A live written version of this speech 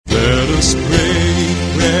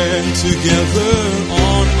together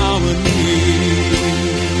on our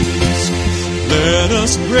knees. Let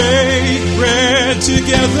us break bread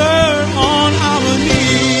together on our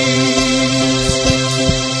knees.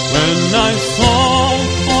 When I fall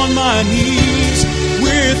on my knees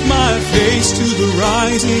with my face to the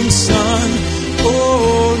rising sun,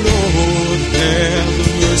 oh Lord, have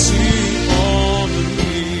mercy on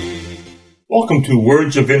me. Welcome to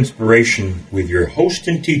Words of Inspiration with your host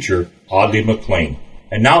and teacher, Audley McLean.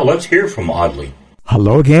 And now let's hear from Audley.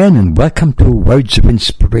 Hello again and welcome to Words of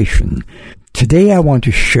Inspiration. Today I want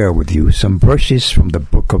to share with you some verses from the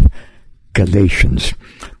book of Galatians.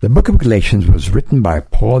 The book of Galatians was written by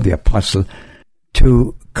Paul the Apostle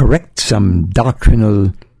to correct some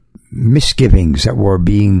doctrinal misgivings that were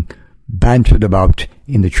being bantered about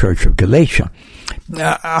in the church of Galatia.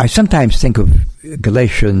 I sometimes think of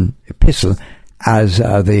Galatian epistle as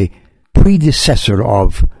the predecessor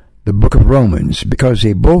of the book of Romans, because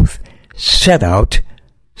they both set out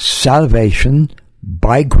salvation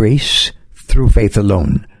by grace through faith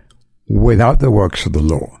alone, without the works of the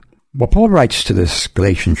law. Well, Paul writes to this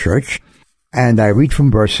Galatian church, and I read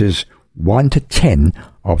from verses 1 to 10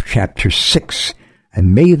 of chapter 6,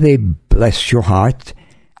 and may they bless your heart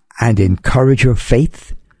and encourage your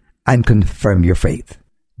faith and confirm your faith.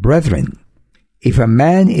 Brethren, if a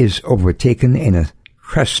man is overtaken in a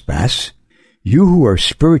trespass, you who are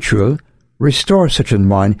spiritual, restore such an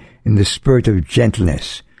one in the spirit of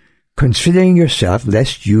gentleness, considering yourself,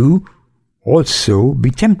 lest you also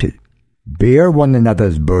be tempted. Bear one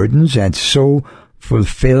another's burdens, and so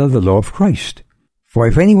fulfill the law of Christ. For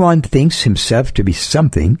if anyone thinks himself to be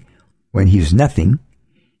something, when he is nothing,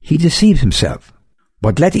 he deceives himself.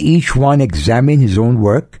 But let each one examine his own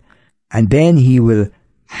work, and then he will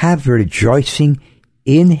have rejoicing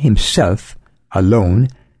in himself alone,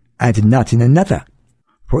 and not in another.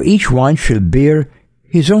 For each one shall bear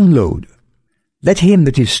his own load. Let him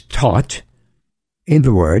that is taught in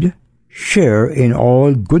the word share in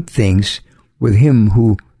all good things with him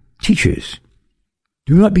who teaches.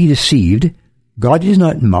 Do not be deceived, God is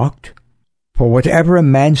not mocked. For whatever a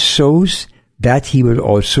man sows, that he will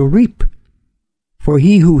also reap. For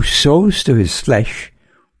he who sows to his flesh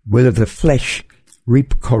will of the flesh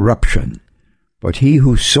reap corruption, but he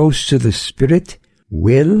who sows to the Spirit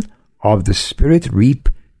will of the Spirit reap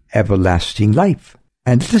everlasting life.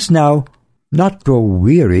 And let us now not grow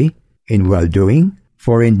weary in well-doing,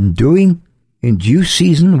 for in doing in due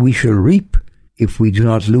season we shall reap, if we do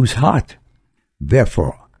not lose heart.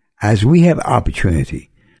 Therefore, as we have opportunity,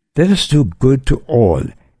 let us do good to all,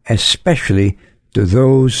 especially to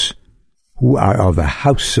those who are of the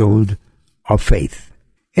household of faith.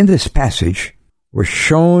 In this passage, we're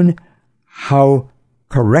shown how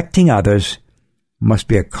correcting others must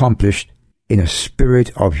be accomplished in a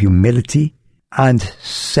spirit of humility and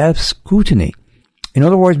self-scrutiny. In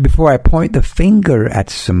other words, before I point the finger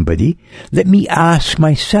at somebody, let me ask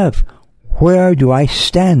myself, where do I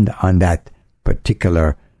stand on that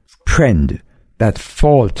particular trend, that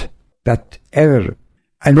fault, that error?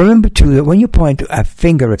 And remember too that when you point a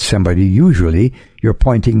finger at somebody, usually you're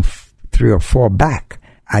pointing 3 or 4 back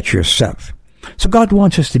at yourself. So God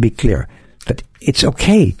wants us to be clear that it's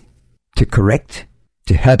okay to correct,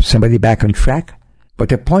 to help somebody back on track, but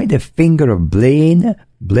to point a finger of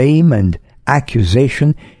blame and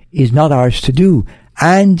accusation is not ours to do.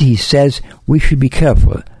 And he says we should be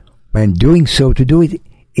careful when doing so, to do it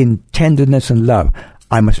in tenderness and love.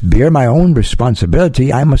 I must bear my own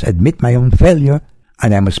responsibility, I must admit my own failure,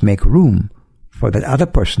 and I must make room for that other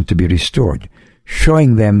person to be restored,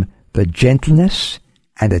 showing them the gentleness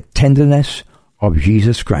and the tenderness of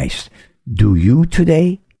Jesus Christ. Do you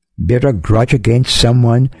today bear a grudge against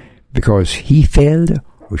someone because he failed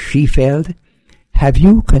or she failed? Have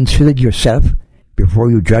you considered yourself before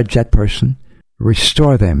you judge that person?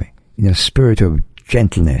 Restore them in a spirit of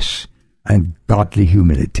gentleness and godly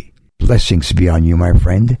humility. Blessings be on you, my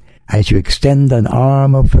friend, as you extend an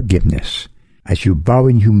arm of forgiveness, as you bow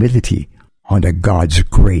in humility under God's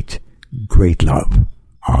great, great love.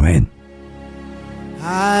 Amen.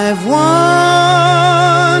 I've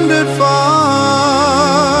wandered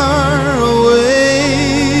far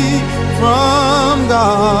away from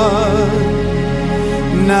God.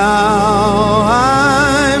 Now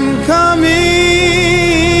I'm coming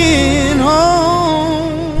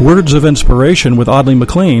home. Words of Inspiration with Audley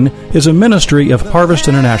McLean is a ministry of Harvest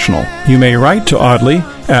International. You may write to Audley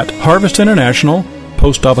at Harvest International,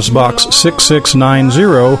 Post Office Box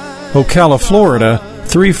 6690, Ocala, Florida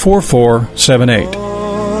 34478.